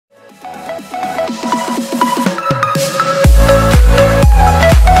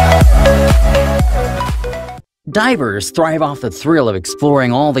Divers thrive off the thrill of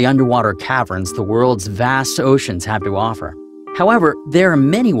exploring all the underwater caverns the world's vast oceans have to offer. However, there are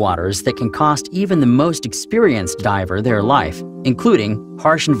many waters that can cost even the most experienced diver their life, including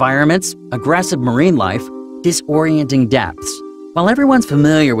harsh environments, aggressive marine life, disorienting depths. While everyone's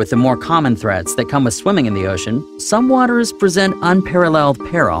familiar with the more common threats that come with swimming in the ocean, some waters present unparalleled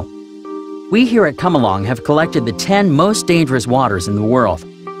peril. We here at Come Along have collected the 10 most dangerous waters in the world.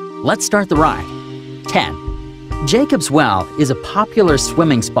 Let's start the ride. 10. Jacob's Well is a popular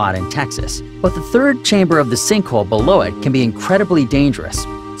swimming spot in Texas, but the third chamber of the sinkhole below it can be incredibly dangerous.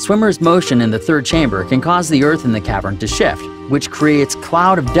 Swimmers' motion in the third chamber can cause the earth in the cavern to shift, which creates a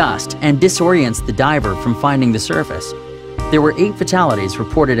cloud of dust and disorients the diver from finding the surface. There were 8 fatalities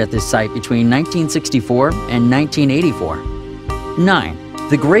reported at this site between 1964 and 1984. 9.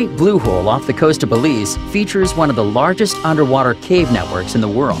 The Great Blue Hole off the coast of Belize features one of the largest underwater cave networks in the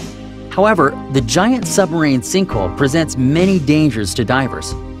world. However, the giant submarine sinkhole presents many dangers to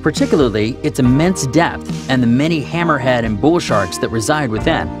divers, particularly its immense depth and the many hammerhead and bull sharks that reside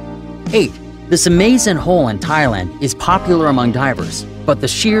within. 8. The Samaisen Hole in Thailand is popular among divers, but the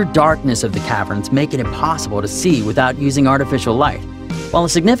sheer darkness of the caverns make it impossible to see without using artificial light. While a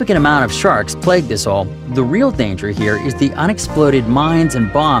significant amount of sharks plague this hole, the real danger here is the unexploded mines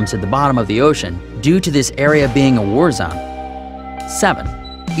and bombs at the bottom of the ocean due to this area being a war zone. 7.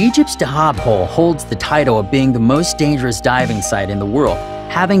 Egypt's Dahab Hole holds the title of being the most dangerous diving site in the world,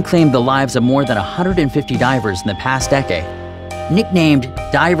 having claimed the lives of more than 150 divers in the past decade. Nicknamed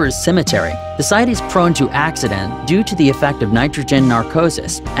Divers' Cemetery, the site is prone to accident due to the effect of nitrogen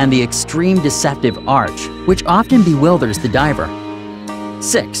narcosis and the extreme deceptive arch, which often bewilders the diver.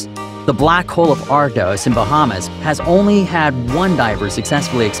 6. The Black Hole of Ardos in Bahamas has only had one diver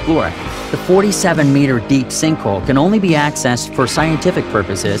successfully explore it. The 47-meter deep sinkhole can only be accessed for scientific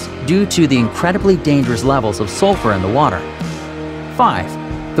purposes due to the incredibly dangerous levels of sulfur in the water.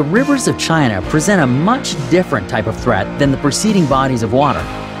 5. The rivers of China present a much different type of threat than the preceding bodies of water,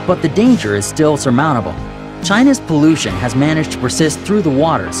 but the danger is still surmountable. China's pollution has managed to persist through the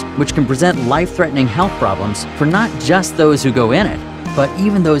waters, which can present life-threatening health problems for not just those who go in it, but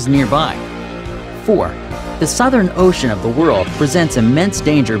even those nearby. 4. The Southern Ocean of the world presents immense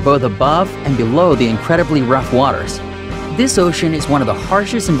danger both above and below the incredibly rough waters. This ocean is one of the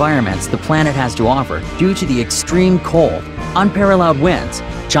harshest environments the planet has to offer due to the extreme cold, unparalleled winds,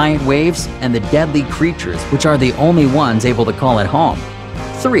 giant waves, and the deadly creatures which are the only ones able to call it home.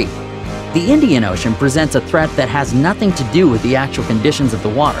 3. The Indian Ocean presents a threat that has nothing to do with the actual conditions of the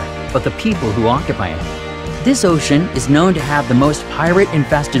water, but the people who occupy it. This ocean is known to have the most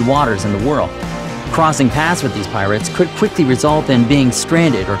pirate-infested waters in the world. Crossing paths with these pirates could quickly result in being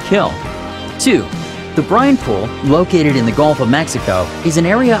stranded or killed. 2. The brine pool, located in the Gulf of Mexico, is an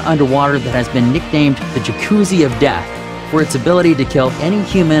area underwater that has been nicknamed the Jacuzzi of Death for its ability to kill any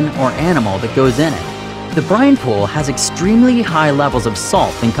human or animal that goes in it. The brine pool has extremely high levels of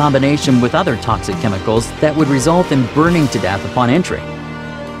salt in combination with other toxic chemicals that would result in burning to death upon entry.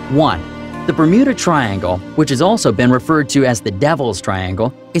 1. The Bermuda Triangle, which has also been referred to as the Devil's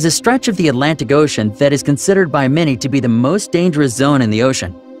Triangle, is a stretch of the Atlantic Ocean that is considered by many to be the most dangerous zone in the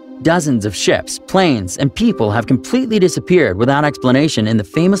ocean. Dozens of ships, planes, and people have completely disappeared without explanation in the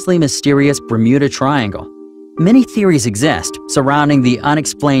famously mysterious Bermuda Triangle. Many theories exist surrounding the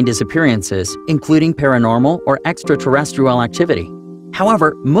unexplained disappearances, including paranormal or extraterrestrial activity.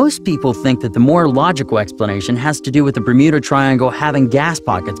 However, most people think that the more logical explanation has to do with the Bermuda Triangle having gas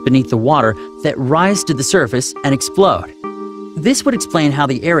pockets beneath the water that rise to the surface and explode. This would explain how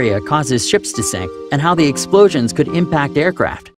the area causes ships to sink and how the explosions could impact aircraft.